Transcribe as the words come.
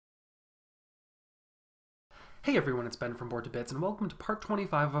Hey everyone, it's Ben from Board to Bits, and welcome to part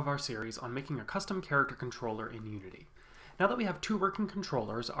 25 of our series on making a custom character controller in Unity. Now that we have two working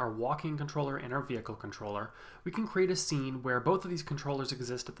controllers, our walking controller and our vehicle controller, we can create a scene where both of these controllers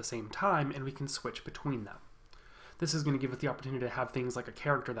exist at the same time and we can switch between them. This is going to give us the opportunity to have things like a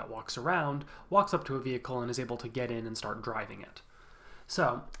character that walks around, walks up to a vehicle, and is able to get in and start driving it.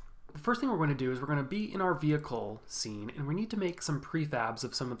 So, the first thing we're going to do is we're going to be in our vehicle scene, and we need to make some prefabs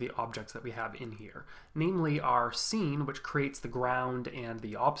of some of the objects that we have in here. Namely our scene, which creates the ground and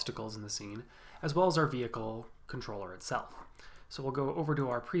the obstacles in the scene, as well as our vehicle controller itself. So we'll go over to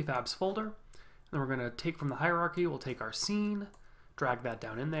our prefabs folder, and then we're going to take from the hierarchy, we'll take our scene, drag that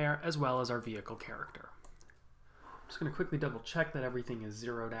down in there, as well as our vehicle character. I'm just going to quickly double check that everything is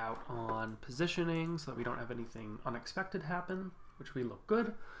zeroed out on positioning so that we don't have anything unexpected happen, which we look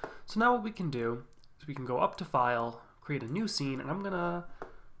good. So now what we can do is we can go up to File, create a new scene, and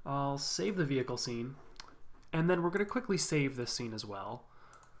I'll save the vehicle scene, and then we're going to quickly save this scene as well.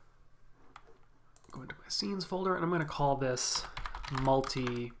 Go into my scenes folder, and I'm going to call this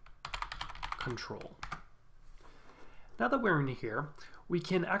multi-control. Now that we're in here, we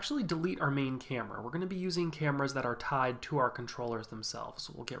can actually delete our main camera. We're going to be using cameras that are tied to our controllers themselves.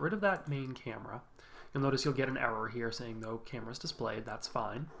 So we'll get rid of that main camera. You'll notice you'll get an error here saying no cameras displayed. That's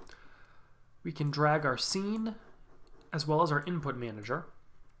fine. We can drag our scene as well as our input manager.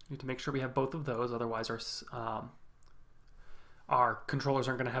 We need to make sure we have both of those, otherwise our controllers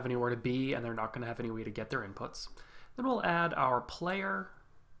aren't going to have anywhere to be and they're not going to have any way to get their inputs. Then we'll add our player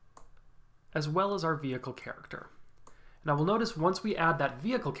as well as our vehicle character. Now we'll notice once we add that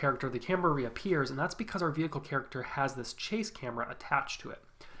vehicle character, the camera reappears, and that's because our vehicle character has this chase camera attached to it.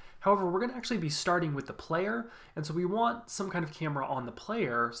 However, we're going to actually be starting with the player, and so we want some kind of camera on the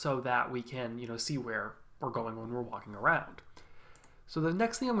player so that we can, see where we're going when we're walking around. So the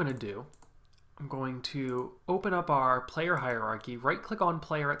next thing I'm going to do, I'm going to open up our player hierarchy, right-click on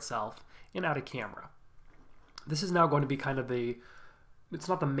player itself, and add a camera. This is now going to be kind of it's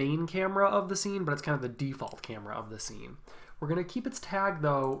not the main camera of the scene, but it's kind of the default camera of the scene. We're going to keep its tag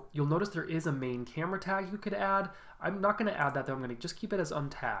though. You'll notice there is a main camera tag you could add. I'm not going to add that though. I'm going to just keep it as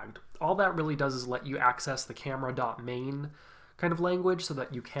untagged. All that really does is let you access the camera.main kind of language so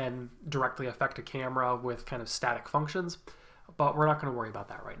that you can directly affect a camera with kind of static functions, but we're not going to worry about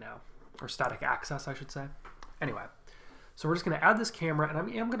that right now. Or static access, I should say. Anyway, so we're just going to add this camera, and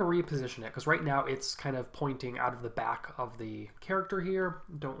I'm going to reposition it because right now it's kind of pointing out of the back of the character here.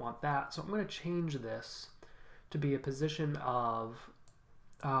 Don't want that. So I'm going to change this to be a position of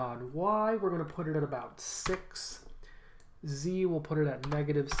on Y, we're going to put it at about 6. Z, we'll put it at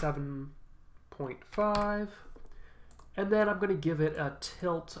 -7.5. And then I'm going to give it a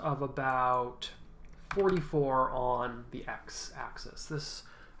tilt of about 44 on the X axis. This,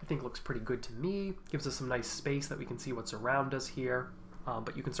 I think, looks pretty good to me. Gives us some nice space that we can see what's around us here,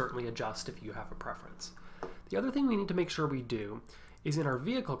 but you can certainly adjust if you have a preference. The other thing we need to make sure we do is in our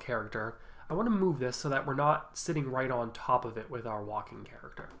vehicle character, I want to move this so that we're not sitting right on top of it with our walking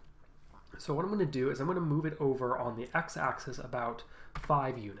character. So what I'm going to do is I'm going to move it over on the x-axis about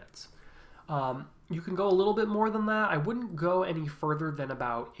 5 units. You can go a little bit more than that. I wouldn't go any further than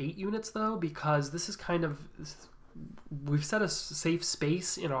about 8 units though, because this is kind of, we've set a safe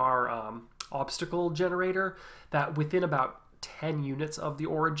space in our obstacle generator that within about 10 units of the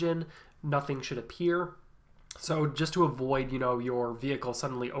origin, nothing should appear. So just to avoid, your vehicle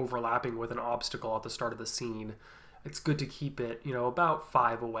suddenly overlapping with an obstacle at the start of the scene, it's good to keep it, about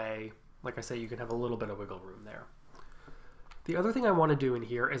 5 away. Like I say, you can have a little bit of wiggle room there. The other thing I want to do in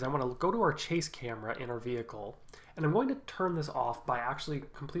here is I want to go to our chase camera in our vehicle, and I'm going to turn this off by actually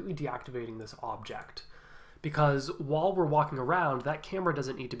completely deactivating this object. Because while we're walking around, that camera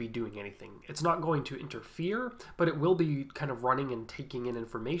doesn't need to be doing anything. It's not going to interfere, but it will be kind of running and taking in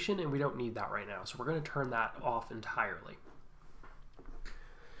information, and we don't need that right now. So we're going to turn that off entirely.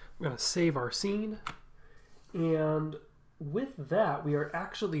 We're going to save our scene, and with that, we are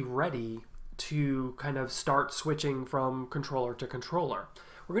actually ready to kind of start switching from controller to controller.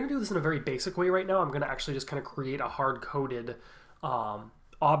 We're going to do this in a very basic way right now. I'm going to actually just kind of create a hard-coded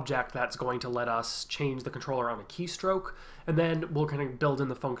object that's going to let us change the controller on a keystroke, and then we'll kind of build in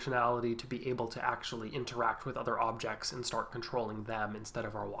the functionality to be able to actually interact with other objects and start controlling them instead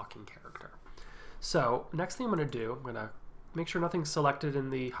of our walking character. So next thing I'm going to do, I'm going to make sure nothing's selected in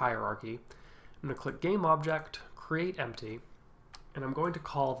the hierarchy. I'm going to click Game Object, Create Empty, and I'm going to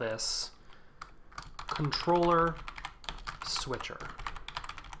call this Controller Switcher.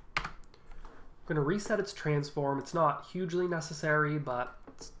 I'm going to reset its transform. It's not hugely necessary, but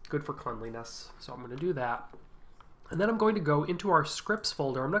it's good for cleanliness, so I'm going to do that. And then I'm going to go into our scripts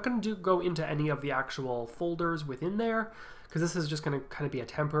folder. I'm not going to go into any of the actual folders within there, because this is just going to kind of be a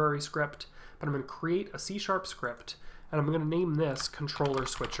temporary script, but I'm going to create a C# script, and I'm going to name this controller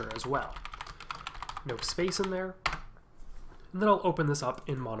switcher as well. No space in there. And then I'll open this up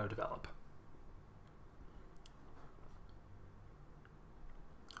in MonoDevelop.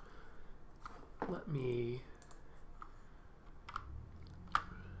 Let me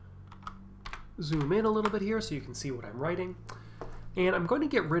zoom in a little bit here so you can see what I'm writing. And I'm going to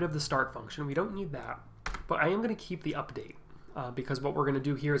get rid of the start function. We don't need that. But I am going to keep the update because what we're going to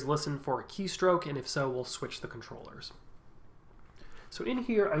do here is listen for a keystroke, and if so, we'll switch the controllers. So in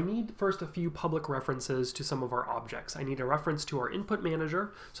here, I need first a few public references to some of our objects. I need a reference to our input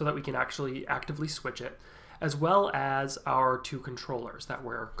manager so that we can actually actively switch it, as well as our two controllers that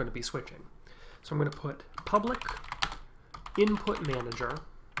we're going to be switching. So I'm going to put public input manager,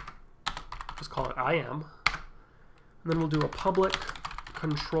 just call it IM, and then we'll do a public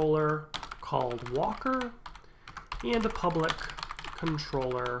controller called walker and a public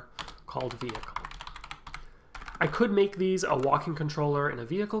controller called vehicle. I could make these a walking controller and a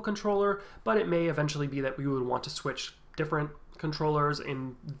vehicle controller, but it may eventually be that we would want to switch different controllers,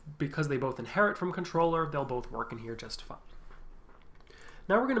 and because they both inherit from controller, they'll both work in here just fine.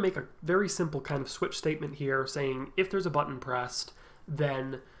 Now we're going to make a very simple kind of switch statement here saying if there's a button pressed,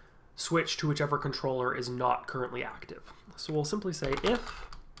 then switch to whichever controller is not currently active. So we'll simply say if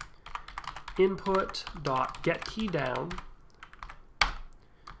input.getKeyDown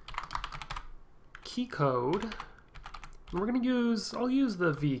key code, and we're going to use, I'll use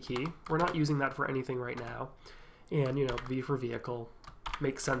the V key. We're not using that for anything right now. And, you know, V for vehicle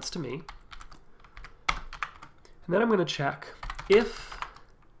makes sense to me. And then I'm going to check if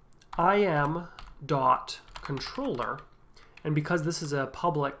im.controller, and because this is a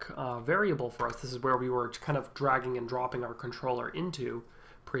public variable for us, this is where we were kind of dragging and dropping our controller into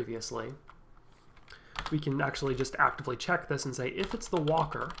previously, we can actually just actively check this and say if it's the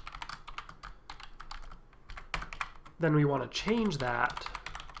walker, then we want to change that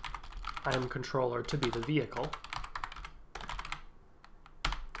IM controller to be the vehicle.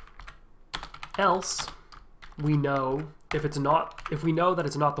 Else, we know if we know that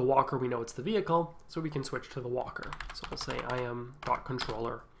it's not the walker, we know it's the vehicle, so we can switch to the walker. So we'll say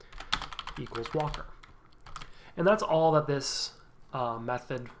im.controller equals walker. And that's all that this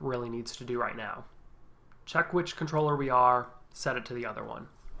method really needs to do right now. Check which controller we are, set it to the other one.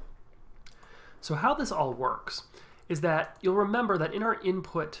 So how this all works is that you'll remember that in our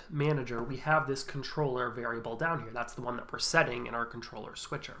input manager, we have this controller variable down here. That's the one that we're setting in our controller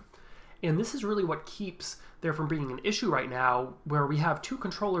switcher. And this is really what keeps there from being an issue right now where we have two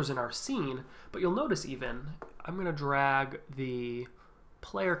controllers in our scene, but you'll notice even, I'm going to drag the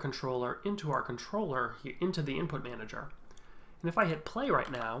player controller into our controller, into the input manager. And if I hit play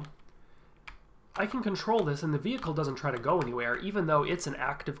right now, I can control this and the vehicle doesn't try to go anywhere, even though it's an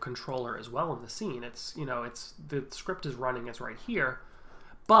active controller as well in the scene. It's, you know, the script is running, it's right here,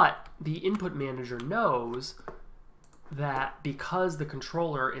 but the input manager knows that because the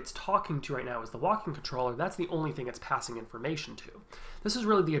controller it's talking to right now is the walking controller, that's the only thing it's passing information to. This is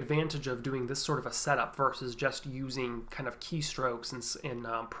really the advantage of doing this sort of a setup versus just using kind of keystrokes and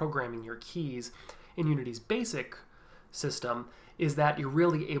programming your keys in Unity's basic system, is that you're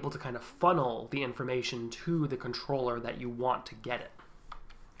really able to kind of funnel the information to the controller that you want to get it.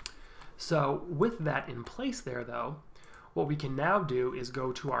 So with that in place there though, what we can now do is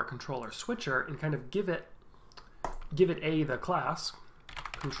go to our controller switcher and kind of give it the class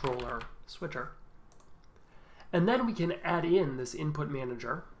controller switcher, and then we can add in this input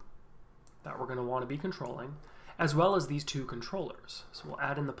manager that we're going to want to be controlling, as well as these two controllers. So we'll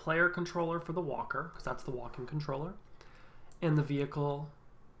add in the player controller for the walker, because that's the walking controller, and the vehicle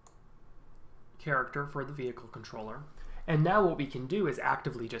character for the vehicle controller. And now what we can do is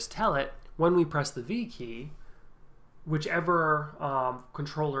actively just tell it, when we press the V key, whichever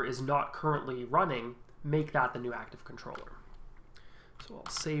controller is not currently running, make that the new active controller. So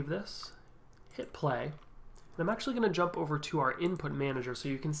I'll save this, hit play, and I'm actually going to jump over to our input manager so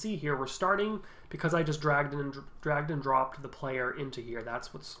you can see here we're starting, because I just dragged and dropped the player into here.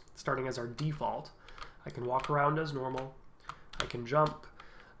 That's what's starting as our default. I can walk around as normal, I can jump,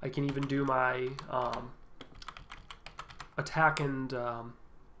 I can even do my attack and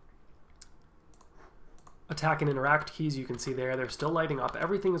interact keys. You can see they're still lighting up.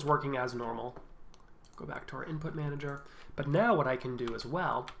 Everything is working as normal. Go back to our input manager. But now what I can do as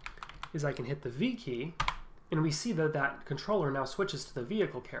well is I can hit the V key, and we see that that controller now switches to the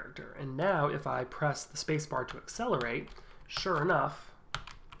vehicle character. And now if I press the spacebar to accelerate, sure enough,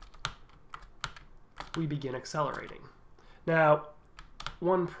 we begin accelerating. Now,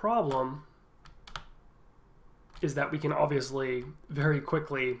 one problem is that we can obviously very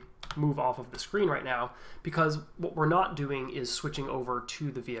quickly move off of the screen right now, because what we're not doing is switching over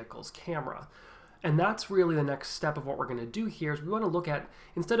to the vehicle's camera. And that's really the next step of what we're going to do here, is we want to look at,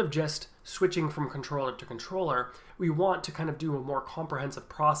 instead of just switching from controller to controller, we want to kind of do a more comprehensive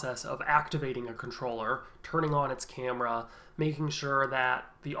process of activating a controller, turning on its camera, making sure that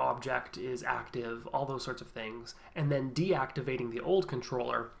the object is active, all those sorts of things, and then deactivating the old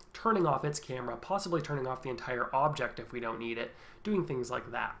controller, turning off its camera, possibly turning off the entire object if we don't need it, doing things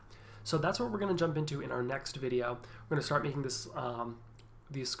like that. So that's what we're going to jump into in our next video. We're going to start making this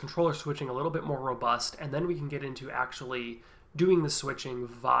these controller switching a little bit more robust, and then we can get into actually doing the switching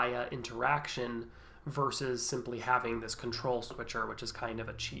via interaction versus simply having this control switcher, which is kind of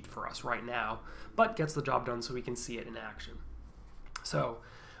a cheat for us right now, but gets the job done so we can see it in action. So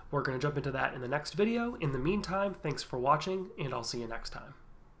we're going to jump into that in the next video. In the meantime, thanks for watching, and I'll see you next time.